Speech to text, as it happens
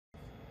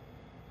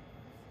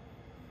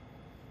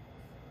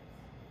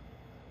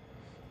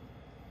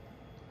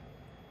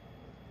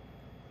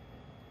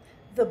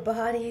The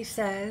body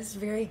says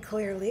very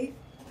clearly,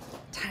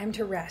 time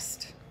to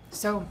rest.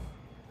 So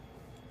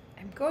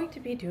I'm going to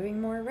be doing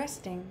more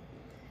resting,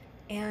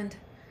 and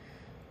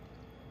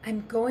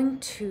I'm going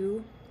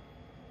to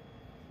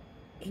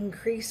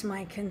increase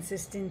my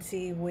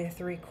consistency with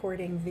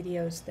recording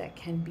videos that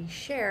can be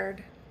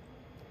shared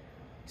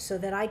so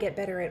that I get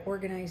better at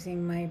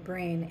organizing my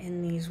brain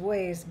in these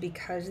ways,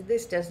 because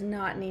this does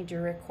not need to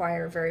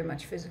require very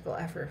much physical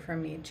effort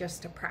from me,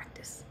 just a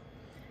practice,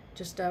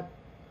 just a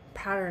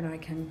pattern I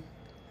can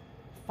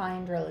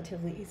find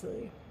relatively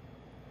easily.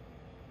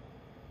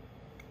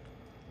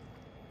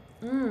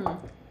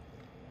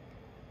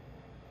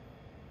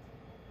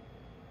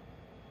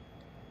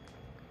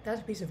 That's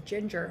a piece of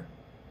ginger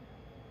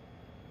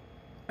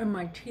in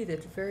my tea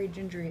that's very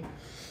gingery.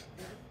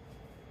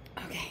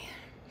 Okay.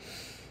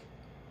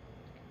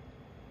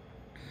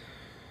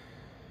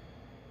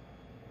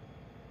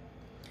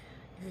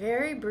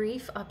 Very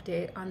brief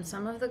update on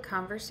some of the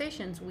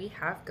conversations we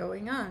have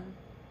going on.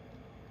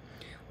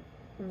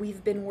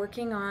 We've been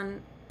working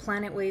on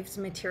Planet Waves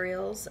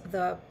materials,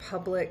 the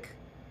public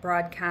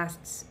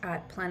broadcasts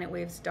at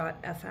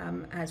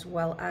planetwaves.fm, as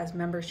well as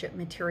membership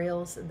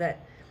materials that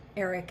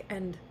Eric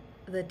and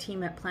the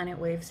team at Planet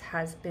Waves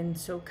has been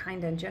so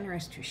kind and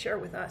generous to share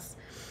with us.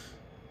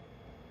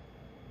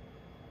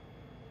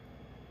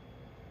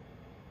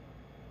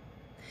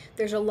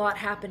 There's a lot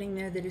happening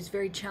there that is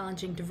very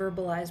challenging to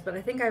verbalize, but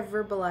I think I've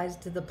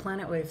verbalized the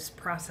Planet Waves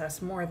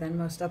process more than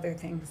most other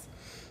things.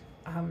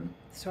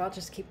 So I'll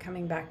just keep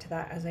coming back to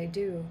that as I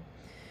do.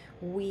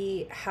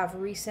 We have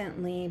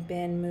recently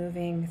been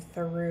moving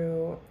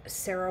through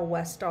Sarah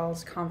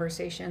Westall's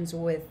conversations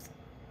with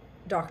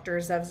Dr.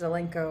 Zev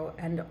Zelenko,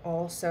 and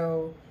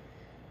also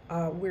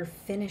we're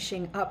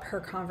finishing up her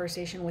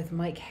conversation with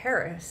Mike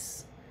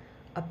Harris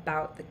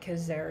about the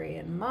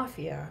Khazarian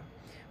Mafia,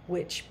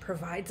 which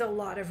provides a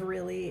lot of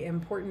really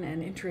important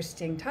and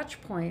interesting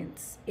touch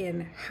points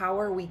in how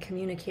are we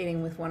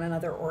communicating with one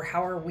another, or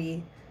how are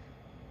we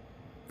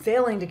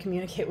failing to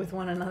communicate with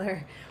one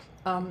another.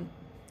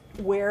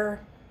 Where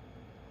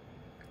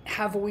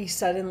have we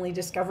suddenly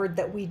discovered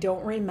that we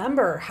don't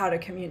remember how to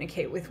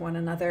communicate with one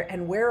another,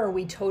 and where are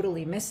we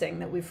totally missing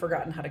that we've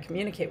forgotten how to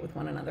communicate with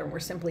one another, and we're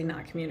simply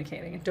not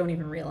communicating and don't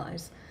even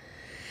realize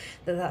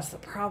that that's the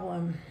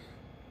problem.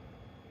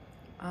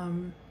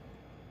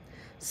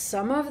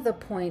 Some of the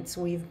points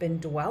we've been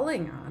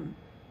dwelling on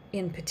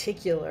in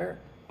particular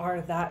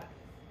are that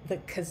the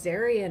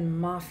Khazarian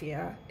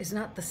Mafia is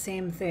not the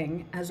same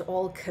thing as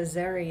all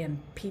Khazarian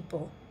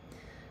people.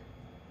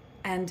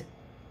 And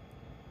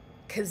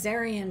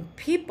Khazarian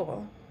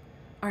people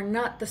are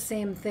not the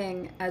same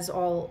thing as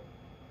all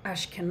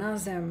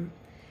Ashkenazim.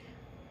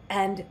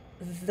 And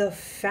the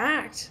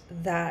fact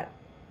that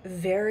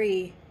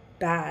very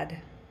bad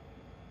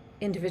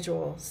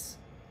individuals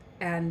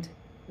and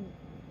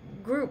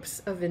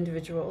groups of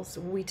individuals,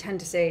 we tend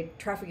to say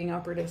trafficking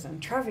operatives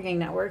and trafficking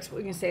networks, but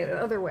we can say it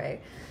another way,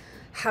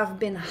 have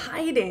been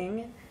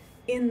hiding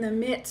in the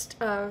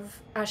midst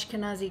of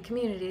Ashkenazi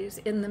communities,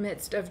 in the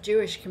midst of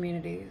Jewish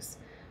communities,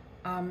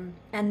 and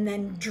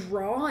then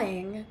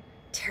drawing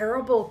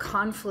terrible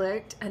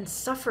conflict and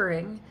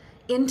suffering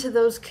into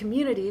those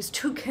communities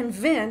to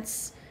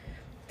convince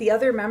the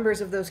other members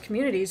of those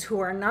communities, who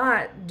are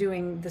not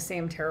doing the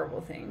same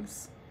terrible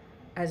things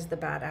as the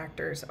bad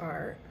actors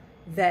are,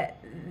 that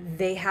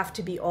they have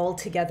to be all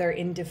together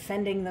in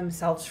defending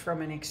themselves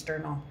from an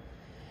external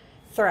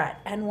threat.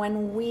 And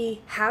when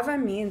we have a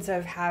means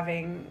of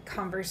having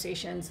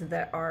conversations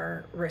that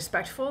are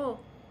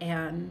respectful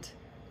and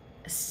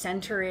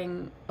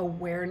centering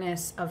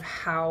awareness of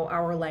how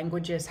our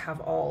languages have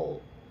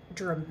all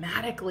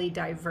dramatically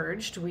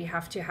diverged, we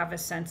have to have a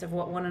sense of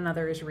what one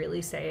another is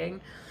really saying.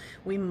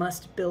 We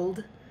must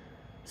build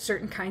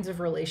certain kinds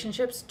of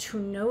relationships to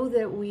know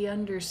that we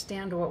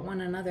understand what one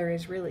another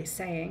is really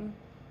saying.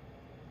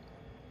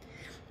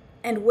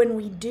 And when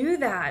we do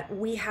that,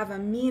 we have a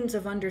means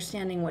of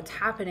understanding what's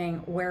happening,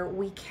 where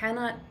we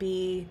cannot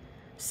be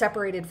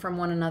separated from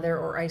one another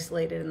or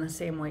isolated in the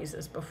same ways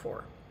as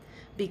before,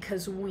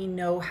 because we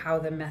know how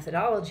the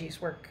methodologies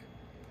work.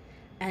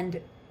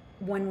 And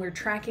when we're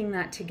tracking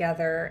that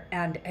together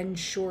and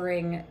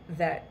ensuring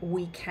that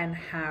we can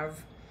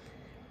have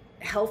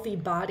healthy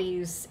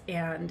bodies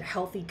and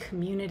healthy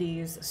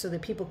communities so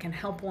that people can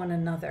help one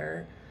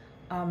another,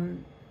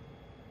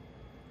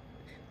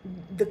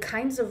 the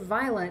kinds of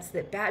violence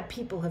that bad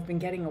people have been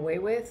getting away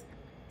with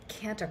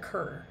can't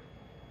occur.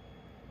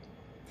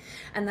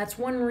 And that's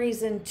one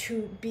reason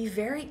to be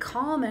very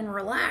calm and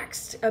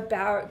relaxed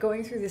about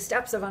going through the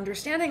steps of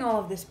understanding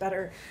all of this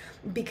better,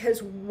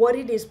 because what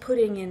it is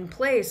putting in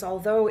place,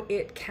 although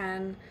it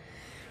can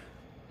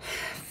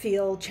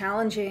feel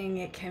challenging,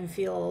 it can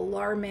feel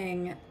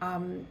alarming,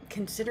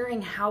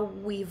 considering how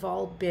we've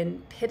all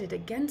been pitted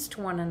against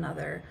one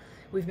another.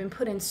 We've been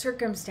put in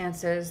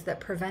circumstances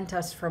that prevent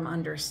us from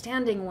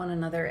understanding one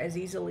another as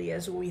easily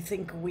as we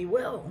think we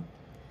will.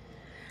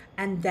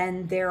 And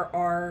then there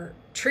are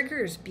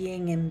triggers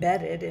being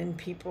embedded in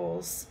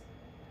people's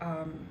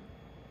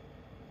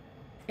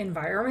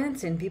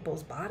environments in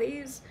people's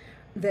bodies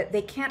that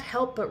they can't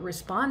help but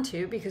respond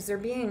to because they're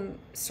being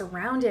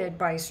surrounded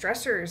by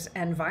stressors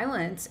and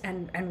violence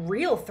and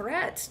real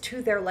threats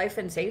to their life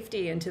and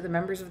safety and to the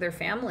members of their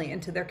family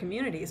and to their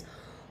communities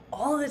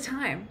all the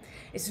time.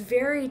 It's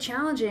very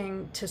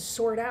challenging to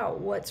sort out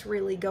what's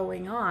really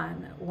going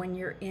on when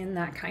you're in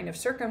that kind of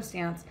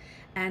circumstance.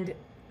 And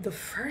the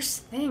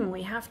first thing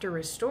we have to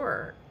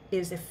restore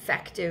is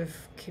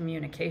effective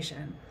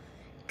communication,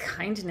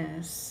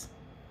 kindness,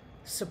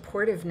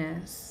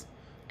 supportiveness,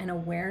 and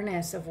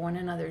awareness of one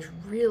another's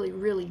really,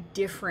 really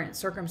different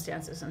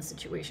circumstances and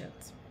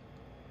situations.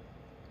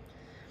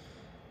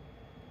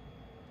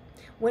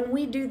 When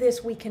we do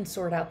this, we can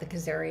sort out the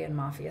Khazarian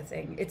mafia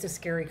thing. It's a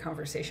scary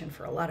conversation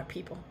for a lot of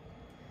people.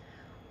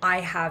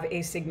 I have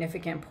a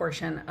significant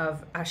portion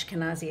of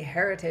Ashkenazi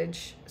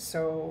heritage,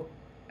 so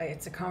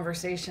it's a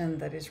conversation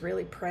that is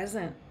really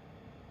present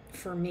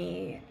for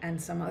me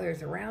and some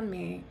others around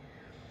me.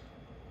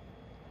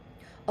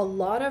 A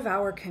lot of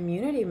our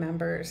community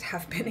members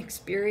have been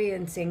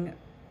experiencing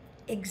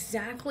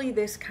exactly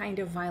this kind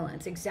of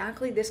violence,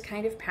 exactly this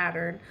kind of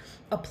pattern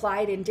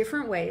applied in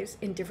different ways,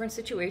 in different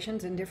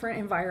situations, in different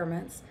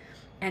environments,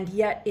 and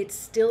yet it's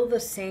still the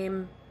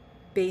same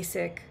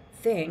basic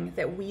thing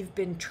that we've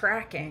been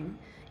tracking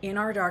in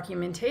our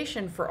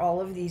documentation for all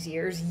of these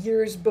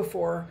years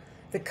before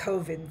the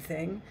COVID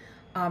thing,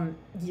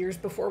 years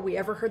before we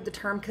ever heard the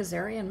term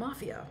Khazarian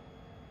mafia.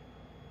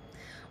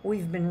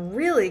 We've been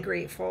really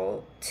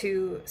grateful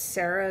to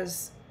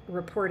Sarah's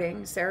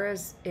reporting,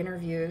 Sarah's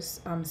interviews,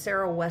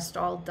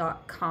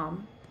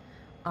 sarahwestall.com.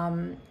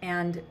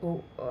 And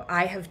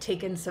I have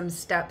taken some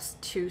steps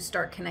to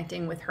start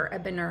connecting with her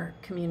Ebener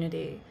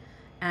community.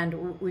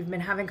 And we've been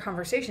having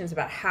conversations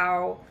about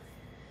how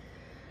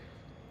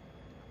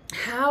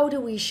do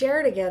we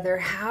share together?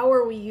 How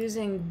are we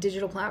using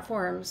digital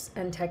platforms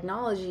and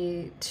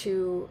technology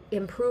to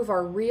improve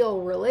our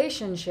real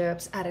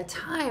relationships at a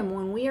time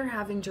when we are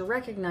having to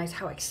recognize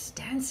how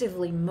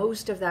extensively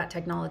most of that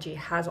technology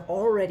has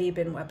already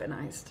been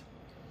weaponized?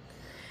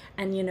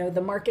 And, you know,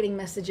 the marketing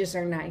messages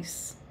are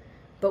nice,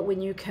 but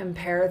when you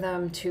compare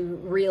them to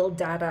real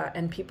data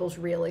and people's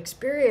real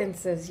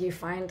experiences, you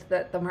find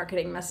that the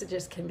marketing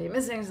messages can be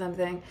missing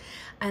something.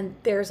 And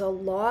there's a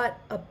lot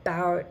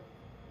about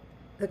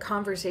the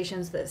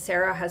conversations that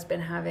Sarah has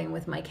been having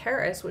with Mike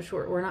Harris, which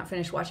we're not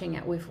finished watching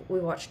yet. We've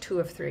watched 2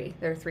 of 3.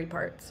 There are 3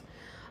 parts.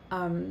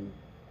 And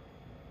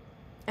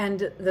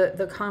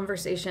the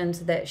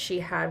conversations that she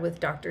had with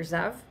Dr.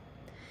 Zev,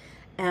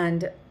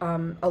 and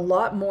a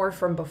lot more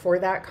from before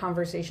that,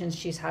 conversations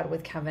she's had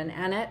with Kevin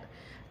Annett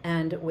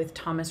and with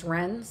Thomas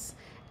Renz.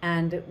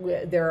 And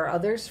there are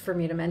others for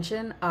me to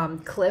mention.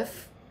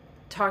 Cliff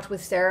talked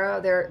with Sarah.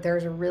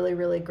 There's a really,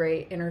 really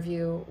great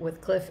interview with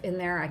Cliff in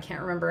there. I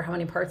can't remember how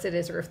many parts it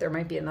is or if there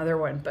might be another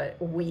one,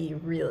 but we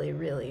really,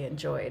 really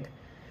enjoyed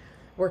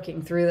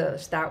working through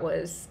those. That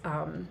was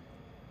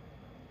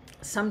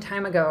some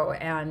time ago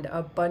and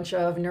a bunch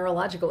of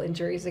neurological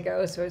injuries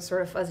ago, so it's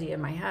sort of fuzzy in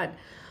my head.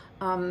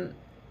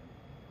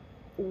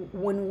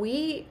 When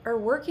we are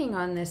working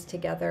on this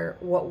together,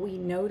 what we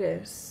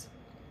notice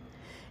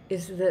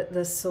is that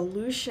the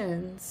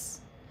solutions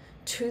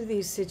to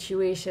these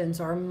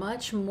situations are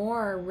much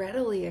more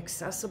readily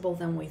accessible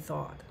than we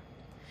thought.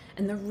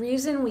 And the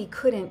reason we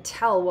couldn't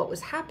tell what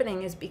was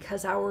happening is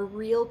because our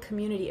real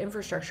community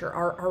infrastructure,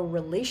 our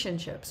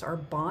relationships, our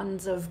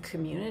bonds of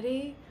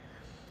community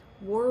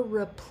were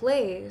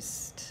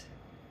replaced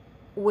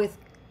with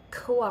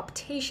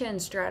co-optation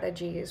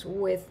strategies,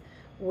 with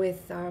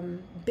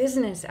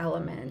business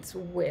elements,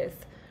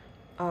 with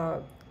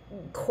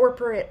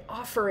corporate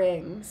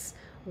offerings,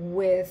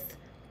 with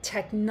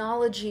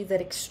technology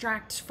that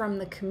extracts from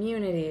the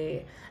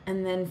community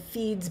and then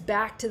feeds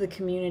back to the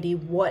community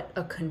what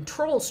a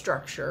control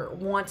structure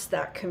wants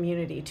that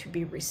community to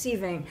be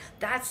receiving.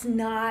 That's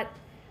not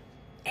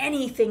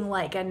anything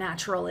like a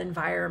natural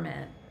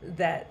environment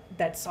that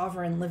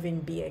sovereign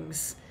living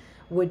beings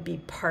would be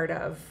part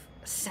of,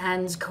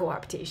 sans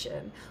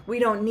co-optation. We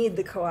don't need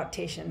the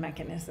co-optation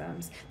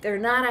mechanisms. They're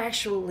not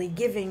actually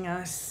giving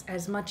us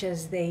as much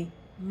as they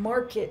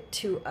market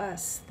to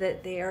us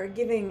that they are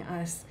giving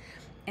us.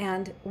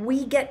 And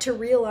we get to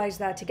realize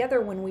that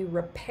together when we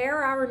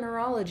repair our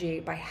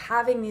neurology by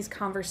having these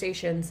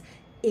conversations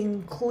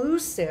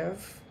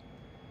inclusive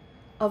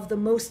of the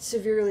most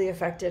severely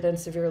affected and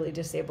severely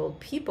disabled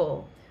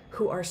people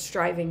who are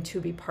striving to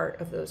be part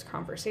of those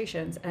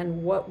conversations.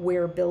 And what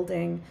we're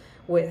building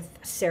with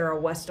Sarah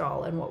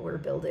Westall and what we're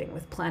building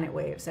with Planet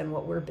Waves and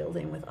what we're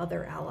building with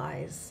other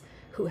allies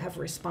who have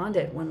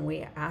responded when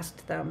we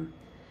asked them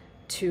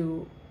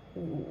to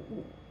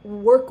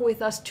work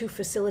with us to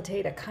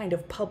facilitate a kind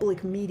of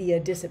public media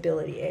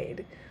disability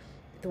aid.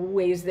 The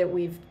ways that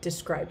we've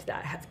described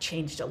that have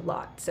changed a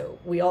lot. So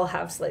we all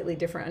have slightly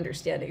different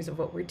understandings of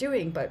what we're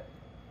doing, but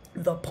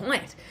the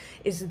point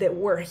is that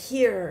we're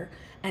here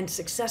and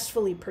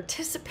successfully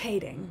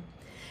participating.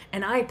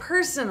 And I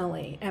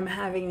personally am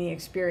having the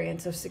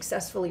experience of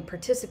successfully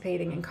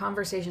participating in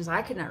conversations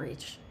I could not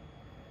reach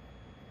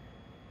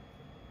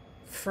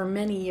for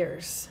many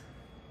years.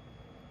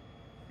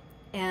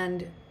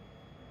 And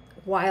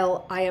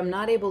while I am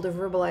not able to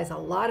verbalize a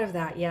lot of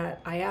that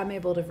yet, I am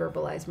able to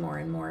verbalize more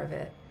and more of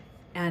it.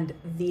 And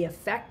the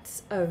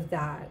effects of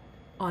that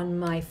on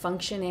my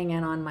functioning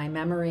and on my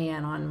memory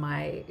and on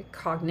my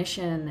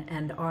cognition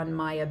and on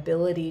my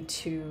ability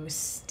to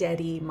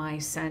steady my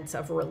sense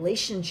of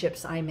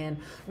relationships I'm in,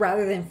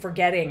 rather than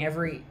forgetting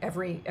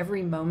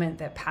every moment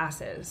that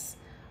passes.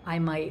 I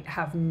might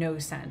have no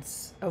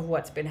sense of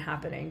what's been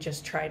happening,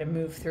 just try to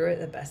move through it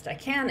the best I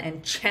can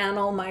and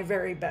channel my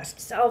very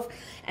best self,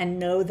 and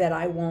know that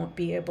I won't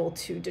be able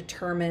to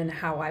determine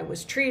how I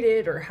was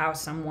treated or how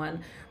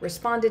someone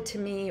responded to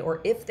me, or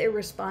if they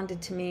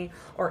responded to me,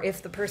 or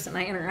if the person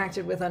I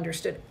interacted with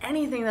understood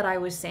anything that I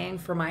was saying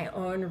for my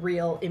own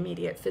real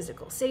immediate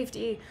physical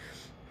safety.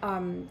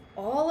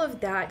 All of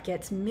that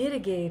gets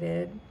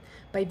mitigated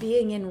by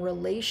being in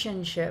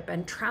relationship,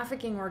 and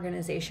trafficking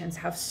organizations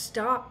have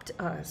stopped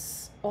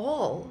us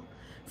all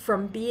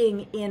from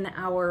being in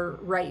our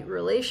right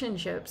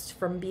relationships,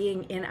 from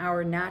being in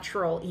our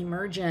natural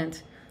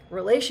emergent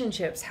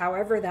relationships,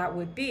 however that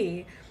would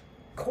be.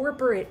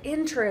 Corporate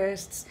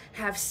interests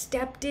have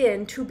stepped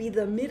in to be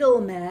the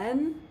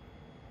middlemen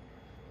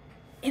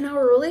in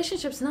our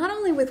relationships, not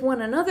only with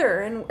one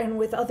another and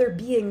with other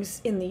beings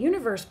in the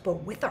universe,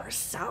 but with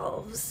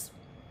ourselves.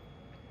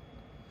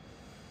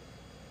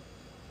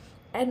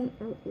 And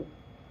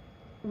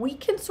we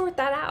can sort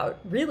that out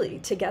really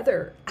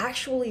together,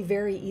 actually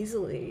very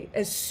easily.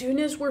 As soon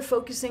as we're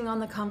focusing on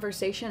the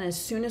conversation, as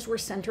soon as we're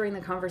centering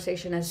the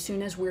conversation, as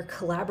soon as we're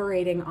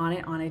collaborating on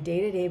it on a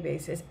day-to-day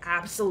basis,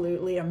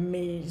 absolutely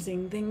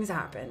amazing things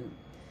happen.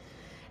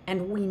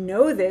 And we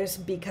know this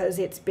because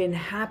it's been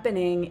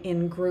happening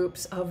in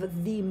groups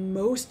of the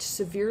most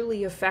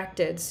severely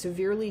affected,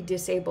 severely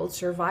disabled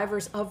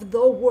survivors of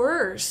the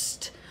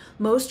worst,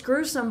 most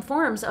gruesome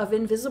forms of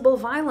invisible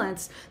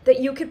violence that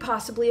you could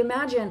possibly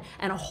imagine,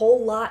 and a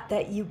whole lot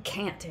that you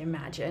can't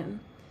imagine.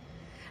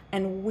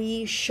 And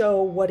we show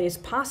what is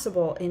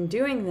possible in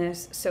doing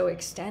this, so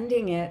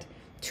extending it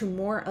to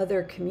more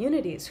other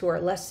communities who are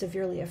less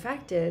severely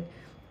affected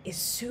is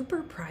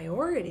super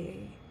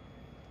priority.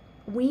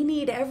 We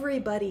need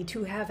everybody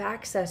to have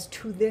access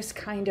to this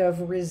kind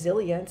of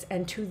resilience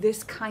and to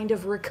this kind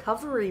of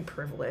recovery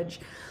privilege.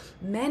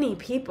 Many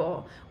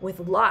people with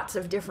lots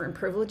of different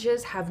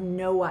privileges have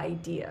no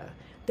idea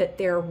that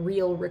their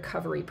real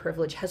recovery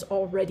privilege has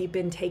already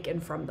been taken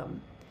from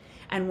them.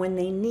 And when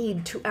they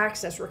need to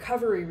access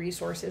recovery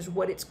resources,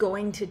 what it's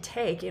going to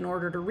take in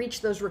order to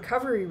reach those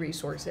recovery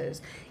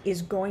resources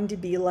is going to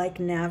be like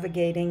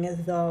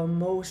navigating the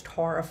most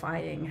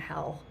horrifying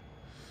hell.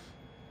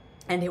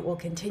 And it will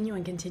continue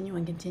and continue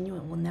and continue.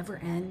 It will never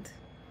end.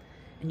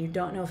 And you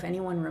don't know if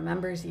anyone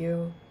remembers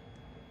you.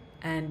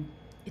 And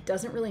it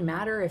doesn't really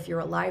matter if you're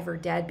alive or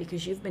dead,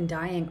 because you've been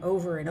dying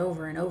over and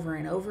over and over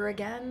and over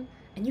again,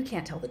 and you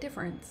can't tell the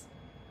difference.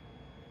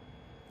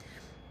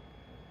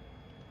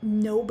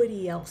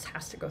 Nobody else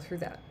has to go through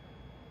that.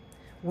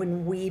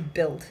 When we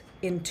build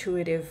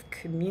intuitive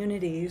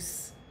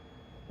communities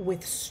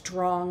with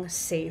strong,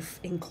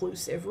 safe,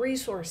 inclusive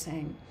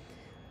resourcing,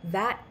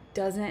 that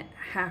doesn't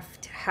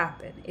have to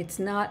happen. It's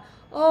not,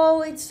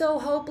 oh, it's so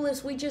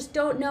hopeless, we just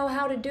don't know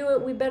how to do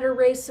it, we better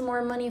raise some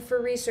more money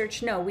for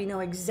research. No, we know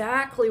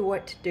exactly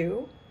what to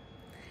do,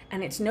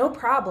 and it's no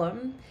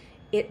problem.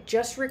 It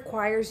just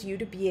requires you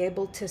to be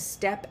able to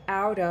step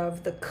out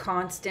of the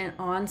constant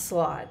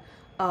onslaught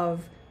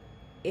of,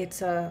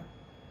 it's a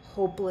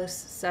hopeless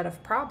set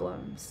of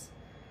problems.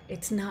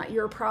 It's not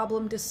your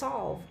problem to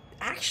solve.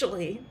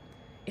 Actually,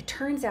 it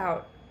turns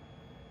out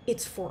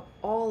it's for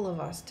all of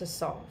us to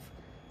solve.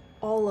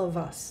 All of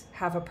us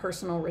have a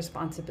personal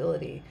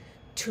responsibility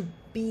to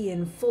be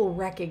in full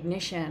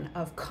recognition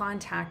of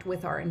contact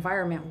with our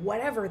environment,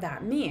 whatever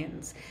that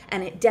means.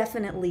 And it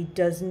definitely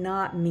does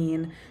not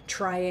mean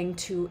trying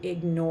to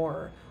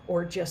ignore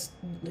or just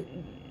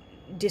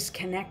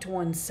disconnect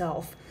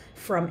oneself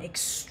from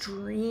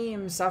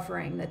extreme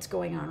suffering that's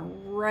going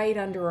on right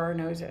under our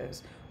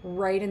noses,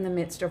 right in the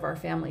midst of our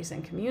families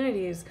and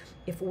communities.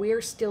 If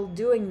we're still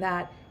doing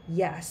that,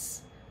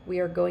 yes, we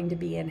are going to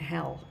be in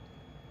hell.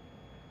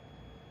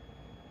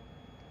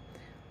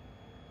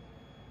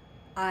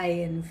 I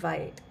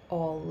invite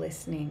all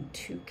listening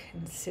to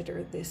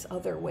consider this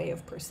other way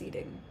of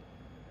proceeding.